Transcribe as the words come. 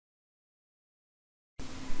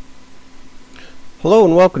Hello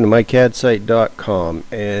and welcome to mycadsite.com,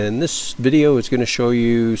 and this video is going to show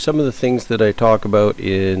you some of the things that I talk about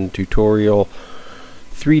in tutorial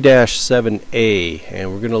 3-7A,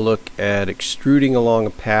 and we're going to look at extruding along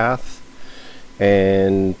a path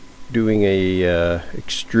and doing a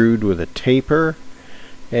extrude with a taper,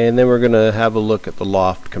 and then we're going to have a look at the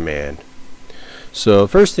Loft command. So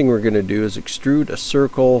first thing we're going to do is extrude a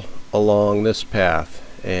circle along this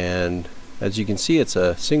path, and as you can see it's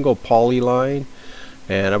a single polyline.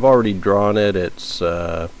 And I've already drawn it. It's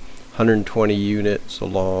 120 units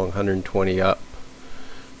along, 120 up,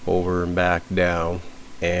 over and back down.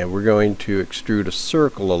 And we're going to extrude a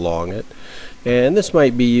circle along it. And this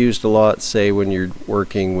might be used a lot, say, when you're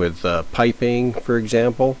working with piping, for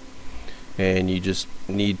example. And you just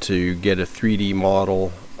need to get a 3D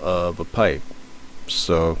model of a pipe.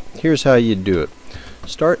 So here's how you do it.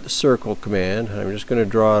 Start the circle command. I'm just going to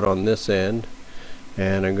draw it on this end.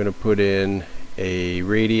 And I'm going to put in a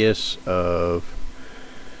radius of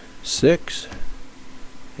 6,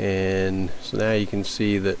 and so now you can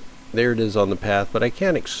see that there it is on the path, but I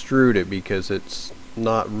can't extrude it because it's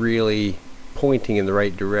not really pointing in the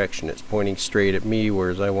right direction. It's pointing straight at me,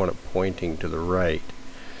 whereas I want it pointing to the right.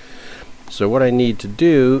 So what I need to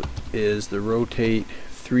do is the rotate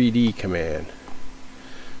 3D command.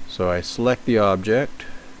 So I select the object,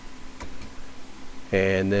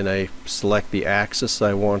 and then I select the axis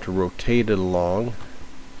I want to rotate it along,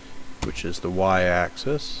 which is the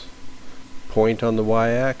y-axis. Point on the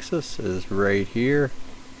y-axis is right here,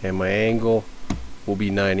 and my angle will be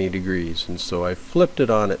 90 degrees. And so I flipped it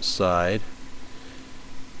on its side,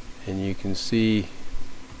 and you can see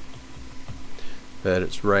that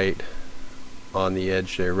it's right on the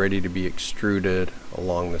edge there, ready to be extruded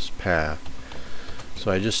along this path.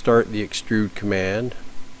 So I just start the extrude command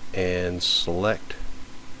and select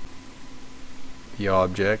the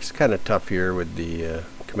object. It's kind of tough here with the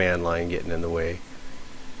command line getting in the way,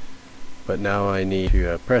 but now I need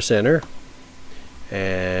to press enter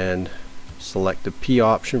and select the P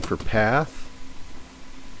option for path.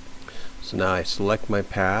 So now I select my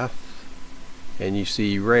path, and you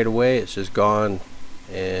see right away it's just gone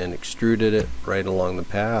and extruded it right along the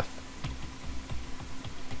path.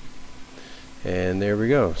 And there we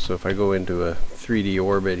go. So if I go into a 3D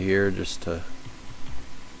orbit here just to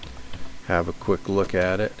have a quick look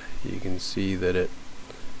at it, you can see that it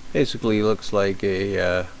basically looks like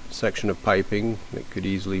a section of piping that could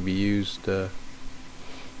easily be used in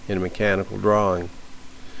a mechanical drawing.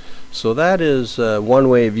 So that is one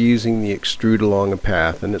way of using the extrude along a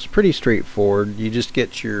path, and it's pretty straightforward. You just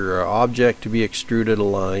get your object to be extruded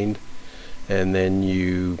aligned, and then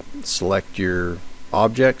you select your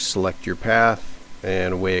object, select your path,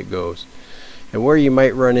 and away it goes. And where you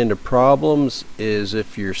might run into problems is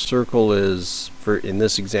if your circle is, in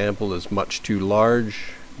this example, is much too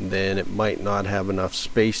large, then it might not have enough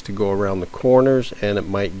space to go around the corners, and it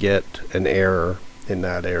might get an error in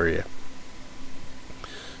that area.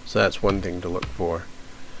 So that's one thing to look for.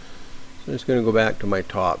 So I'm just going to go back to my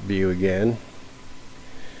top view again.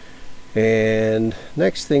 And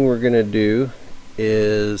next thing we're going to do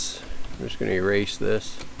is, I'm just going to erase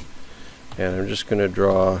this, and I'm just going to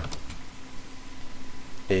draw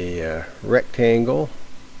a rectangle.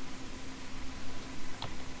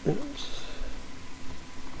 Oops.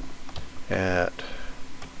 At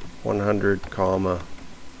 100,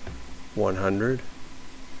 100,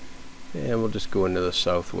 and we'll just go into the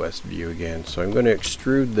southwest view again. So I'm going to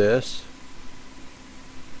extrude this,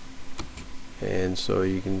 and so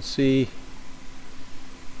you can see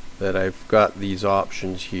that I've got these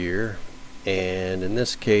options here, and in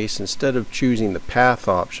this case, instead of choosing the path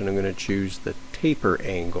option, I'm going to choose the taper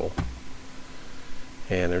angle,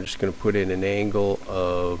 and I'm just going to put in an angle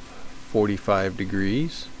of 45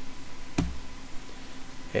 degrees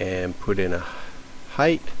and put in a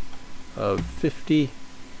height of 50,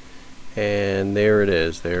 and there it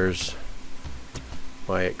is. There's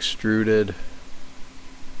my extruded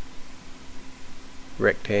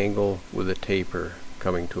rectangle with a taper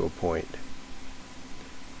coming to a point.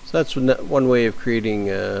 So that's one way of creating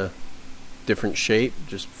a different shape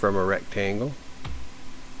just from a rectangle.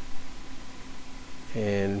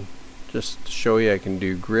 And just to show you, I can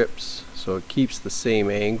do grips, so it keeps the same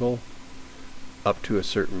angle up to a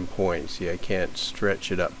certain point. See, I can't stretch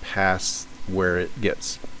it up past where it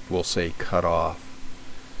gets, we'll say, cut off,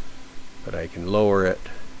 but I can lower it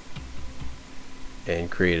and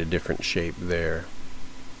create a different shape there.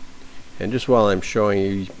 And just while I'm showing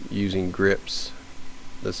you using grips,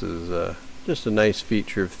 this is just a nice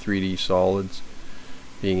feature of 3D solids,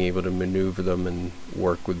 being able to maneuver them and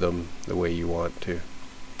work with them the way you want to.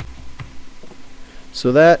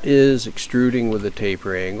 So that is extruding with a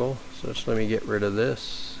taper angle. So just let me get rid of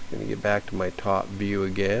this. I'm going to get back to my top view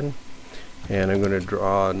again, and I'm going to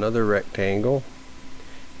draw another rectangle,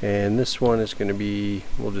 and this one is going to be,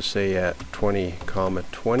 we'll just say at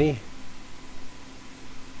 20,20.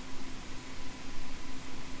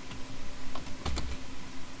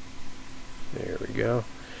 There we go.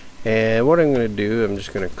 And what I'm going to do, I'm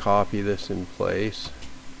just going to copy this in place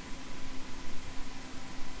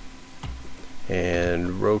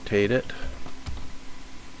and rotate it.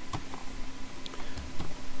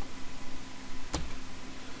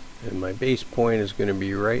 And my base point is going to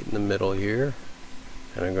be right in the middle here,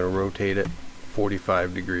 and I'm going to rotate it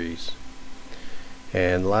 45 degrees.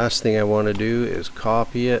 And the last thing I want to do is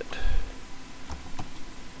copy it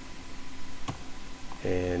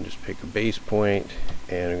and just pick a base point,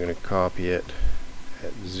 and I'm going to copy it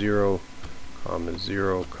at 0,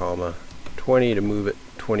 0, 20 to move it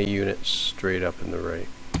 20 units straight up in the right,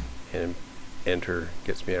 and enter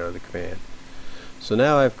gets me out of the command. So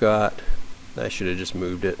now I've got, I should have just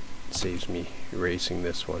moved it, saves me erasing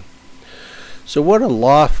this one. So what a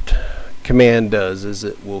loft command does is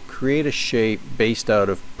it will create a shape based out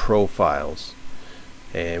of profiles,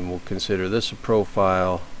 and we'll consider this a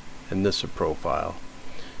profile and this a profile.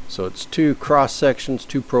 So it's two cross sections,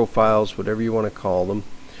 two profiles, whatever you want to call them.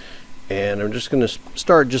 And I'm just going to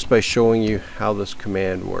start just by showing you how this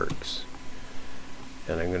command works.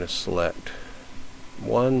 And I'm going to select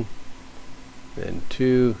 1, then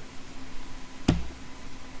 2,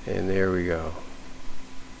 and there we go.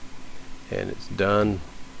 And it's done.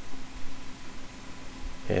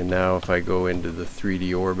 And now if I go into the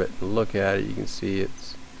 3D orbit and look at it, you can see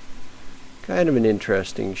it's kind of an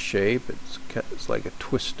interesting shape. It's like a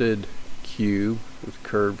twisted cube with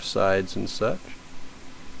curved sides and such.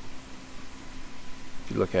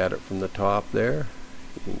 If you look at it from the top there,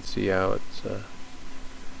 you can see how it's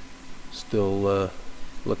still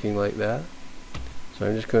looking like that. So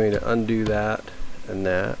I'm just going to undo that and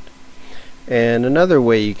that. And another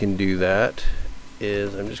way you can do that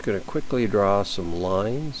is I'm just going to quickly draw some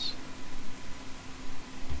lines.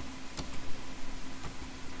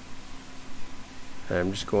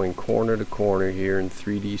 I'm just going corner to corner here in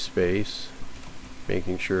 3D space,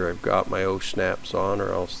 making sure I've got my O snaps on,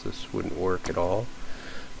 or else this wouldn't work at all.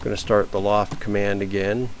 I'm going to start the Loft command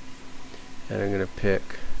again, and I'm going to pick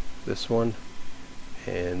this one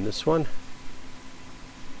and this one.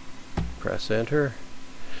 Press enter,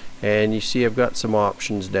 and you see I've got some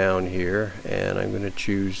options down here, and I'm going to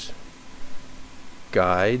choose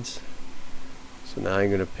guides. So now I'm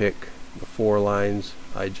going to pick the 4 lines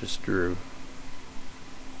I just drew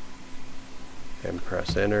and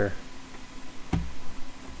press enter.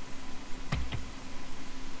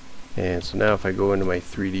 And so now if I go into my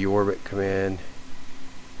 3D orbit command,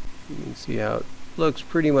 you can see how it looks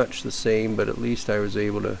pretty much the same, but at least I was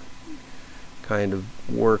able to kind of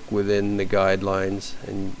work within the guidelines.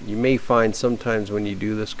 And you may find sometimes when you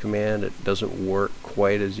do this command it doesn't work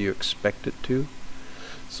quite as you expect it to,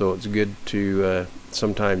 so it's good to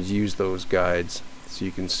sometimes use those guides so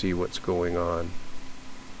you can see what's going on.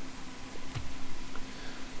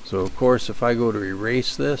 So of course if I go to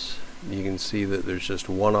erase this, you can see that there's just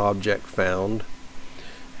one object found,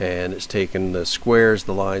 and it's taken the squares,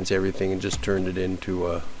 the lines, everything, and just turned it into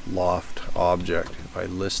a Loft object. If I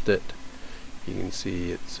list it, you can see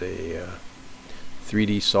it's a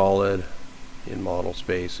 3D solid in model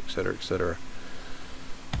space, etc., etc.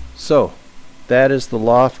 So that is the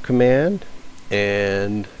Loft command,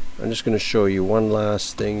 and I'm just going to show you one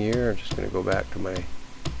last thing here. I'm just going to go back to my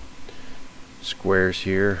squares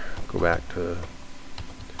here, go back to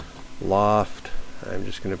Loft. I'm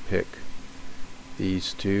just going to pick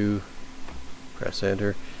these two, press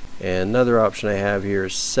enter, and another option I have here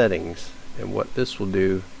is settings, and what this will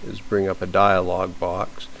do is bring up a dialog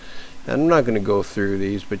box. And I'm not going to go through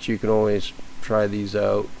these, but you can always try these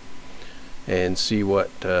out and see what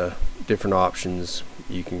different options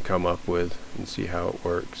you can come up with and see how it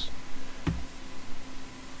works.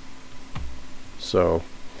 So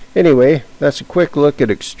anyway, that's a quick look at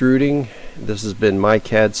extruding. This has been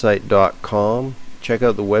mycadsite.com. Check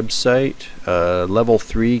out the website. Level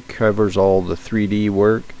 3 covers all the 3D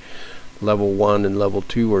work. Level 1 and Level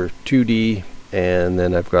 2 are 2D, and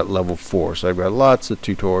then I've got Level 4. So I've got lots of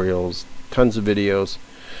tutorials, tons of videos.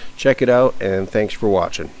 Check it out, and thanks for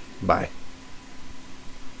watching. Bye.